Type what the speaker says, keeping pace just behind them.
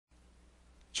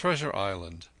Treasure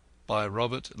Island by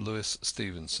Robert Louis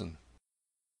Stevenson.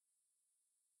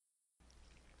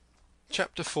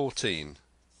 Chapter 14.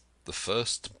 The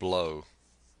First Blow.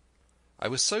 I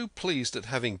was so pleased at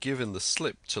having given the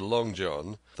slip to Long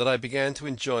John that I began to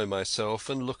enjoy myself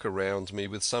and look around me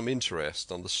with some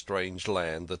interest on the strange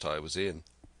land that I was in.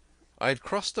 I had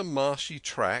crossed a marshy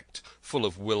tract full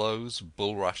of willows,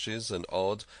 bulrushes, and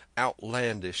odd,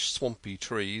 outlandish, swampy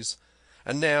trees,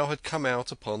 and now had come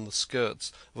out upon the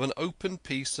skirts of an open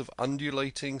piece of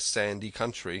undulating sandy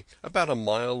country, about a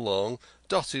mile long,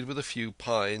 dotted with a few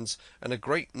pines and a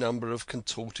great number of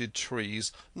contorted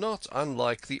trees not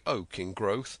unlike the oak in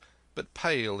growth, but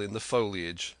pale in the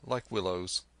foliage, like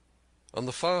willows. On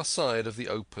the far side of the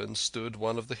open stood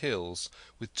one of the hills,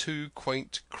 with two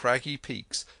quaint craggy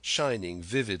peaks shining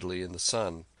vividly in the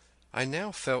sun. I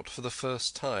now felt for the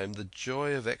first time the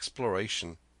joy of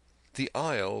exploration. The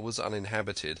isle was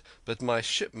uninhabited, but my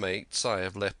shipmates I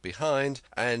have left behind,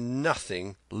 and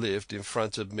nothing lived in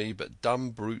front of me but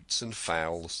dumb brutes and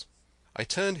fowls. I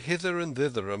turned hither and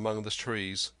thither among the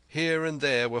trees. Here and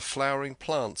there were flowering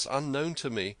plants unknown to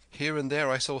me. Here and there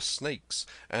I saw snakes,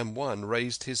 and one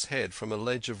raised his head from a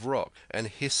ledge of rock and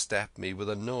hissed at me with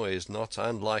a noise not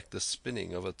unlike the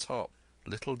spinning of a top.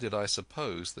 Little did I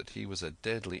suppose that he was a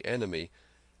deadly enemy,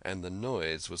 and the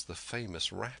noise was the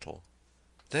famous rattle.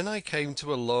 Then I came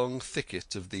to a long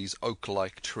thicket of these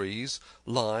oak-like trees,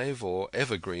 live or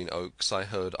evergreen oaks I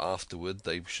heard afterward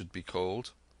they should be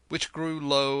called, which grew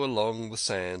low along the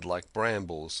sand like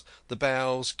brambles, the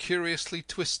boughs curiously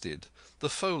twisted, the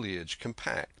foliage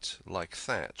compact like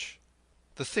thatch.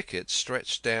 The thicket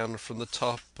stretched down from the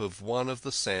top of one of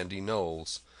the sandy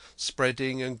knolls,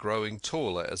 spreading and growing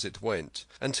taller as it went,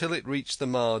 until it reached the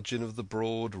margin of the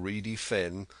broad reedy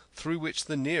fen through which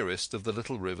the nearest of the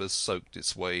little rivers soaked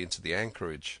its way into the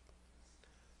anchorage.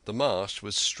 The marsh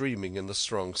was streaming in the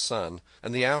strong sun,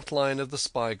 and the outline of the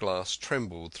spyglass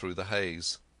trembled through the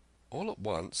haze. All at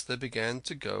once there began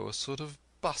to go a sort of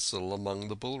bustle among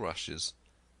the bulrushes.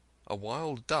 A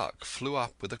wild duck flew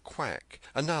up with a quack,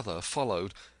 another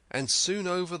followed, and soon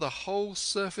over the whole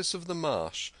surface of the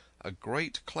marsh a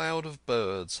great cloud of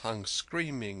birds hung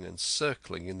screaming and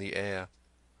circling in the air.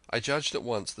 I judged at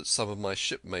once that some of my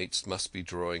shipmates must be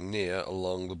drawing near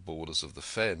along the borders of the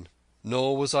fen.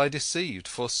 Nor was I deceived,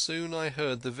 for soon I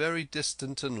heard the very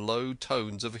distant and low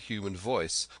tones of a human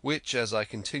voice, which, as I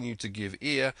continued to give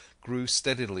ear, grew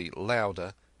steadily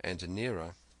louder and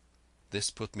nearer.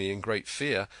 This put me in great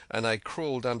fear, and I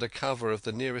crawled under cover of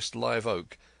the nearest live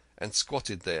oak, and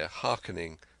squatted there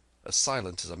hearkening, as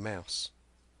silent as a mouse.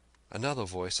 Another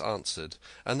voice answered,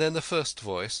 and then the first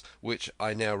voice, which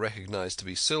I now recognized to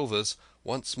be Silver's,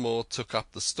 once more took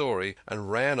up the story, and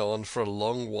ran on for a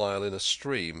long while in a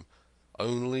stream,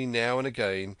 only now and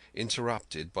again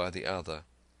interrupted by the other.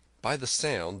 By the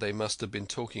sound they must have been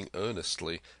talking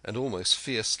earnestly and almost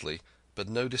fiercely, but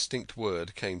no distinct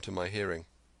word came to my hearing.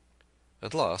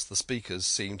 At last the speakers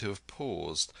seemed to have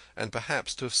paused, and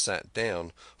perhaps to have sat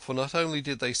down, for not only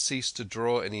did they cease to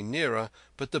draw any nearer,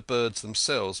 but the birds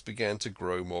themselves began to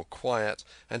grow more quiet,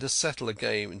 and to settle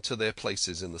again into their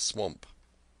places in the swamp.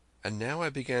 And now I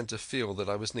began to feel that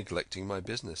I was neglecting my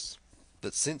business.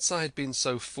 That since I had been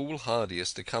so foolhardy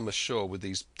as to come ashore with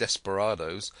these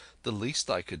desperadoes, the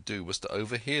least I could do was to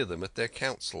overhear them at their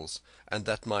councils, and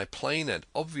that my plain and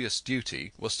obvious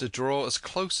duty was to draw as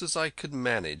close as I could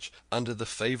manage under the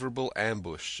favourable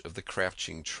ambush of the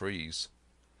crouching trees.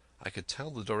 I could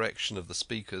tell the direction of the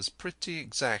speakers pretty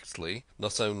exactly,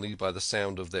 not only by the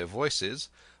sound of their voices,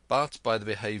 but by the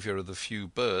behaviour of the few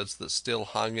birds that still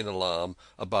hung in alarm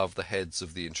above the heads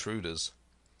of the intruders.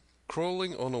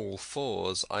 Crawling on all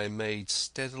fours, I made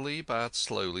steadily but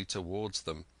slowly towards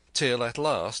them, till at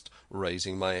last,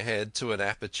 raising my head to an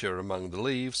aperture among the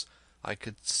leaves, I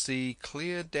could see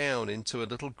clear down into a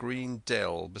little green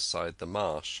dell beside the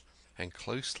marsh, and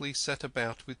closely set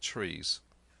about with trees,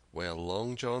 where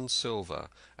Long John Silver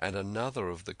and another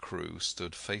of the crew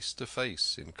stood face to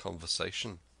face in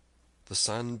conversation. The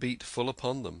sun beat full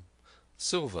upon them.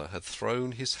 Silver had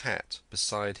thrown his hat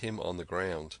beside him on the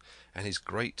ground, and his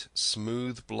great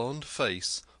smooth blonde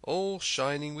face, all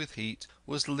shining with heat,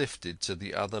 was lifted to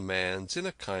the other man's in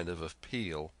a kind of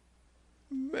appeal.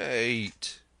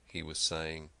 "Mate," he was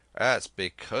saying, "that's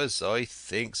because I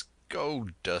thinks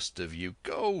gold dust of you,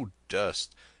 gold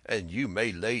dust, and you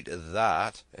may lay to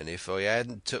that, and if I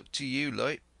hadn't took to you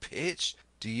like pitch,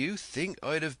 do you think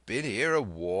I'd have been here a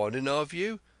warning of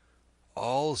you?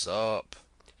 All's up.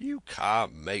 You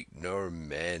can't make nor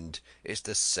mend. It's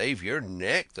to save your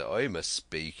neck that I'm a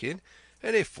speaking,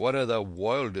 and if one of the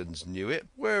wild uns knew it,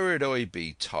 where'd I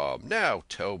be, Tom? Now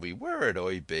tell me, where'd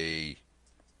I be?"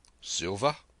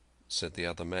 "Silver?" said the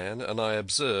other man, and I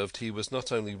observed he was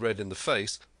not only red in the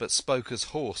face, but spoke as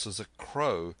hoarse as a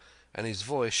crow, and his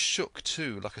voice shook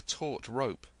too, like a taut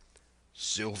rope.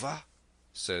 "Silver?"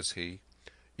 says he.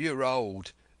 "You're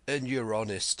old, and you're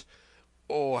honest,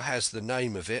 or has the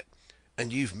name of it,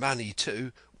 and you've money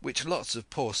too, which lots of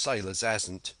poor sailors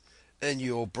hasn't, and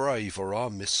you're brave, or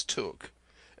I'm mistook.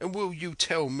 And will you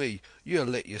tell me you'll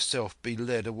let yourself be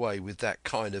led away with that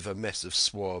kind of a mess of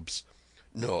swabs?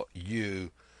 Not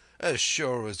you. As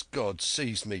sure as God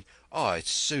sees me, I'd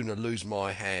sooner lose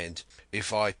my hand.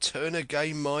 If I turn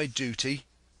again my duty—"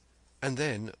 And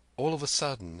then, all of a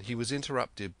sudden, he was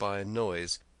interrupted by a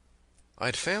noise. I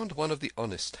had found one of the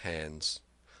honest hands.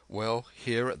 Well,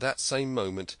 here at that same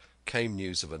moment came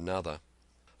news of another.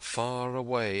 Far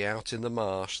away out in the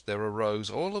marsh there arose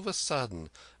all of a sudden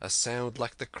a sound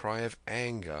like the cry of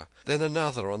anger, then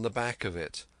another on the back of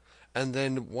it, and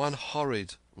then one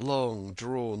horrid,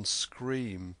 long-drawn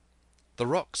scream. The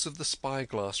rocks of the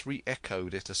spyglass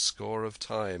re-echoed it a score of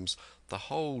times. The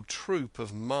whole troop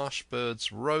of marsh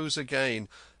birds rose again,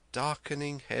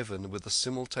 darkening heaven with a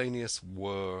simultaneous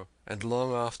whir, and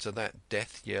long after that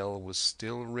death yell was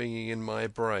still ringing in my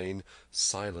brain,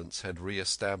 silence had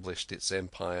re-established its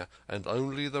empire, and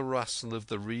only the rustle of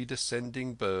the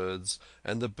redescending birds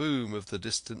and the boom of the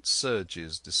distant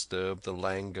surges disturbed the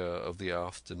languor of the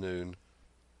afternoon.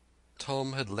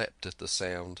 Tom had leapt at the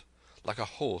sound, like a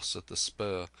horse at the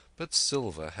spur, but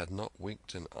Silver had not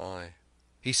winked an eye.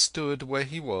 He stood where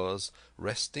he was,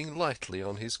 resting lightly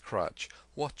on his crutch,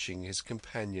 watching his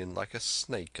companion like a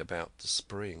snake about to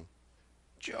spring.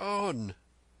 "John!"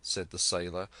 said the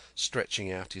sailor,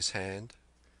 stretching out his hand.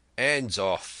 "Hands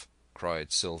off!"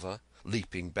 cried Silver,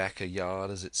 leaping back a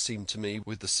yard, as it seemed to me,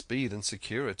 with the speed and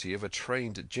security of a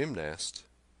trained gymnast.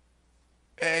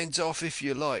 "Hands off if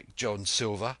you like, John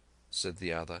Silver," said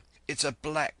the other. "It's a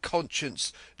black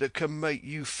conscience that can make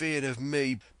you feared of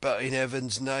me, but in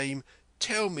Heaven's name,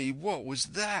 tell me what was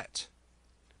that?"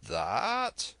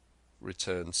 "That?"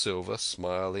 returned Silver,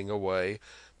 smiling away,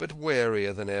 but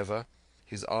warier than ever,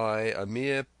 his eye a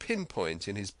mere pin-point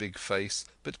in his big face,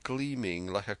 but gleaming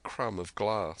like a crumb of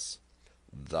glass.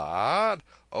 "That?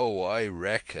 Oh, I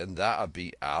reckon that'll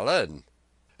be Allen."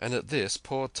 And at this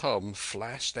poor Tom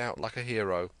flashed out like a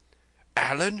hero.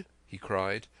 "Allen?" he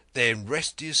cried. "Then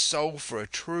rest his soul for a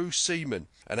true seaman.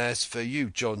 And as for you,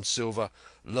 John Silver,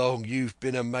 long you've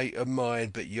been a mate of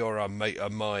mine, but you're a mate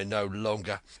of mine no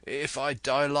longer. If I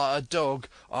die like a dog,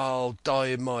 I'll die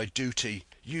in my duty.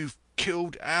 You've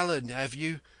killed Allen, have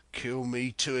you? Kill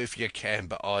me too if you can,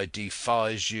 but I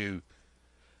defies you."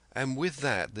 And with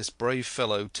that this brave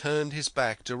fellow turned his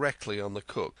back directly on the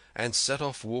cook and set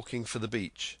off walking for the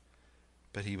beach.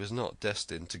 But he was not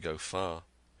destined to go far.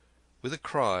 With a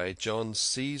cry, John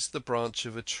seized the branch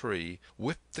of a tree,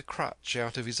 whipped the crutch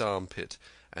out of his armpit,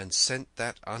 and sent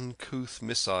that uncouth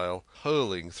missile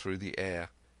hurling through the air.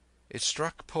 It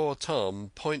struck poor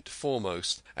Tom point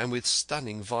foremost, and with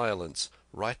stunning violence,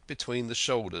 right between the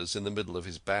shoulders in the middle of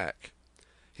his back.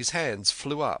 His hands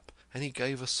flew up, and he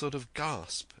gave a sort of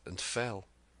gasp and fell.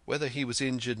 Whether he was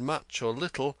injured much or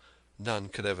little, none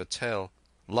could ever tell.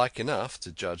 Like enough,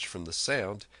 to judge from the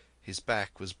sound, his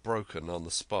back was broken on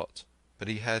the spot. But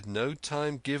he had no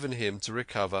time given him to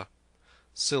recover.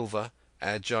 Silver,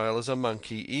 agile as a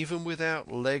monkey, even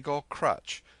without leg or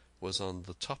crutch, was on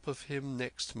the top of him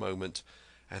next moment,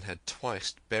 and had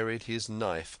twice buried his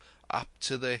knife up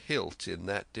to the hilt in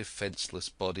that defenceless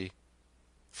body.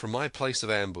 From my place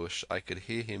of ambush I could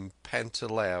hear him pant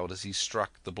aloud as he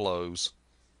struck the blows.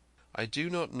 I do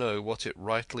not know what it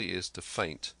rightly is to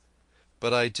faint,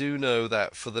 but I do know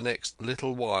that for the next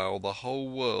little while the whole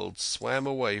world swam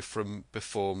away from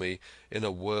before me in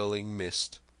a whirling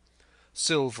mist.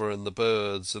 Silver and the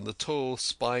birds and the tall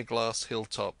spyglass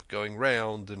hilltop going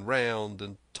round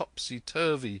and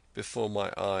topsy-turvy before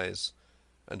my eyes,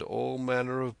 and all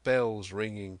manner of bells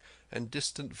ringing and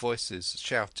distant voices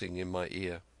shouting in my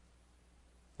ear.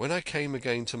 When I came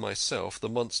again to myself, the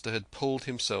monster had pulled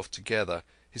himself together,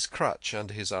 his crutch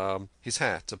under his arm, his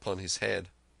hat upon his head.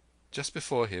 Just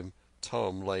before him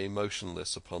Tom lay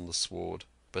motionless upon the sward,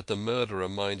 but the murderer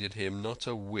minded him not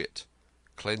a whit,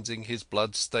 cleansing his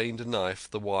blood-stained knife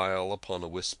the while upon a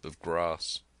wisp of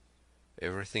grass.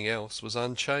 Everything else was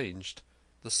unchanged,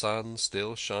 the sun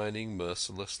still shining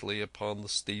mercilessly upon the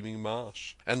steaming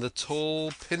marsh, and the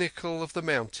tall pinnacle of the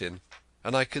mountain,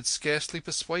 and I could scarcely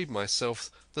persuade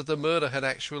myself that the murder had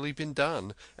actually been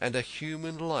done, and a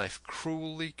human life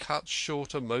cruelly cut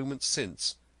short a moment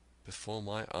since, before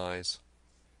my eyes.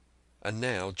 And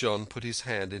now John put his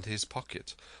hand into his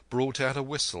pocket, brought out a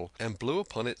whistle, and blew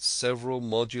upon it several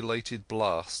modulated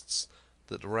blasts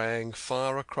that rang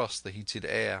far across the heated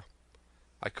air.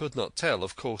 I could not tell,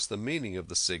 of course, the meaning of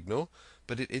the signal,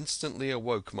 but it instantly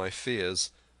awoke my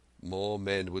fears. More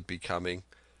men would be coming.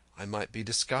 I might be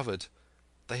discovered.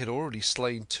 They had already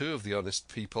slain 2 of the honest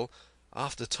people.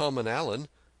 After Tom and Allen,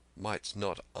 might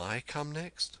not I come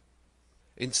next?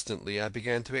 Instantly I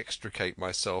began to extricate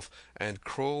myself and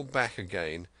crawl back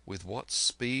again, with what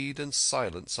speed and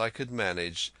silence I could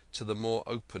manage, to the more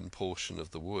open portion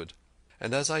of the wood.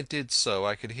 And as I did so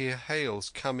I could hear hails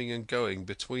coming and going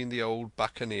between the old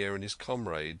buccaneer and his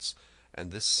comrades, and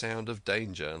this sound of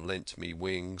danger lent me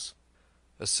wings.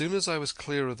 As soon as I was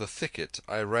clear of the thicket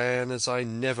I ran as I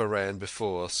never ran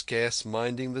before, scarce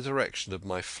minding the direction of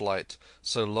my flight,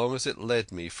 so long as it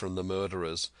led me from the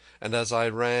murderers, and as I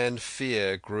ran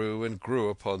fear grew and grew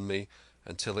upon me,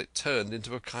 until it turned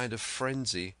into a kind of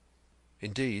frenzy.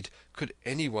 Indeed, could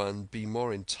anyone be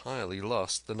more entirely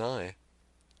lost than I?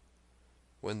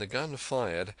 When the gun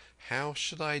fired, how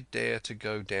should I dare to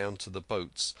go down to the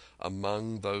boats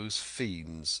among those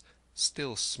fiends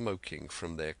still smoking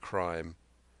from their crime?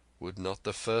 Would not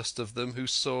the first of them who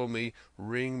saw me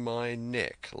wring my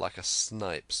neck like a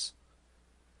snipe's?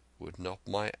 Would not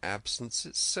my absence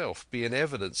itself be an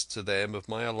evidence to them of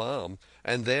my alarm,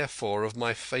 and therefore of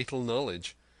my fatal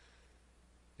knowledge?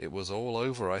 It was all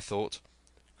over, I thought.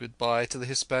 Goodbye to the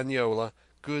Hispaniola,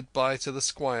 goodbye to the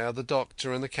squire, the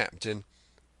doctor, and the captain.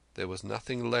 There was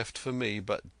nothing left for me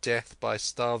but death by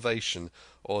starvation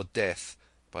or death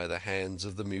by the hands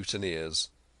of the mutineers.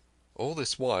 All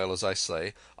this while, as I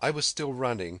say, I was still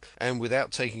running, and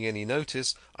without taking any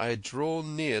notice I had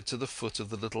drawn near to the foot of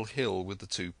the little hill with the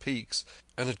 2 peaks,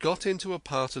 and had got into a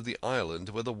part of the island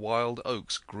where the wild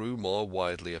oaks grew more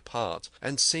widely apart,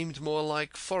 and seemed more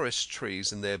like forest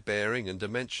trees in their bearing and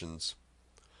dimensions.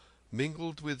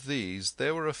 Mingled with these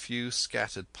there were a few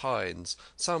scattered pines,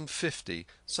 some 50,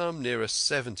 some nearer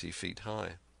 70 feet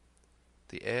high.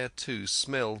 The air, too,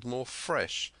 smelled more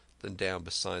fresh than down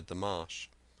beside the marsh.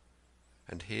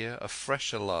 And here a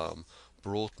fresh alarm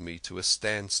brought me to a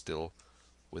standstill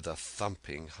with a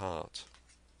thumping heart.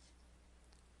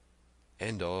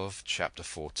 End of chapter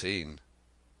 14.